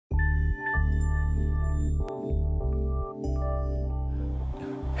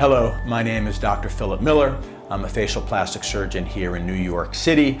Hello, my name is Dr. Philip Miller. I'm a facial plastic surgeon here in New York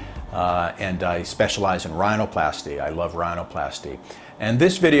City, and I specialize in rhinoplasty. I love rhinoplasty. And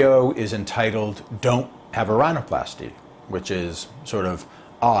this video is entitled, Don't Have a Rhinoplasty, which is sort of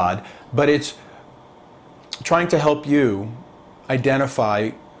odd, but it's trying to help you identify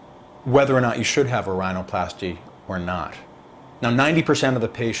whether or not you should have a rhinoplasty or not. Now, 90% of the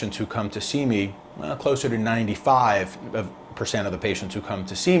patients who come to see me, well, closer to 95% of the patients who come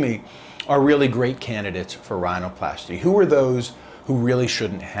to see me are really great candidates for rhinoplasty. Who are those who really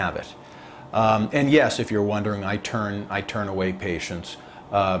shouldn't have it? And yes, if you're wondering, I turn away patients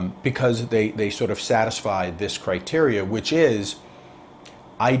because they sort of satisfy this criteria, which is,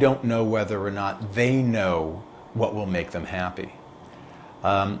 I don't know whether or not they know what will make them happy.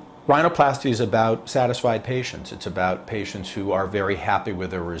 Rhinoplasty is about satisfied patients. It's about patients who are very happy with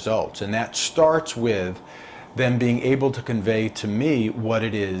their results. And that starts with them being able to convey to me what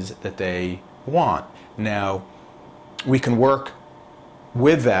it is that they want. Now, we can work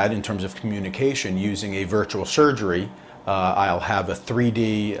with that in terms of communication using a virtual surgery. I'll have a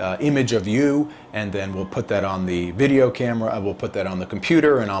 3D image of you, and then we'll put that on the video camera, we'll put that on the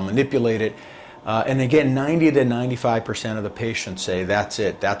computer, and I'll manipulate it. And again, 90 to 95% of the patients say, that's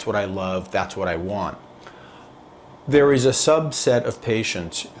it, that's what I love, that's what I want. There is a subset of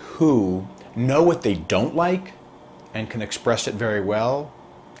patients who know what they don't like and can express it very well,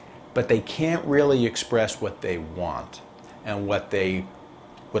 but they can't really express what they want and what they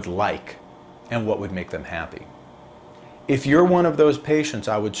would like and what would make them happy. If you're one of those patients,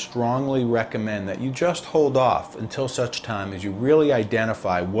 I would strongly recommend that you just hold off until such time as you really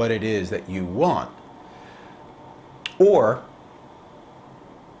identify what it is that you want. Or,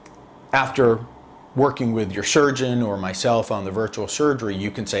 after working with your surgeon or myself on the virtual surgery,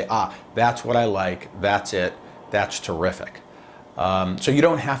 you can say, that's what I like, that's it, that's terrific. So you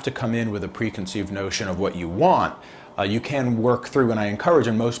don't have to come in with a preconceived notion of what you want. You can work through, and I encourage,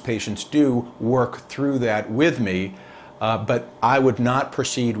 and most patients do, work through that with me, but I would not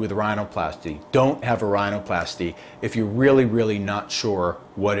proceed with rhinoplasty. Don't have a rhinoplasty if you're really, really not sure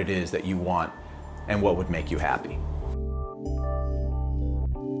what it is that you want and what would make you happy.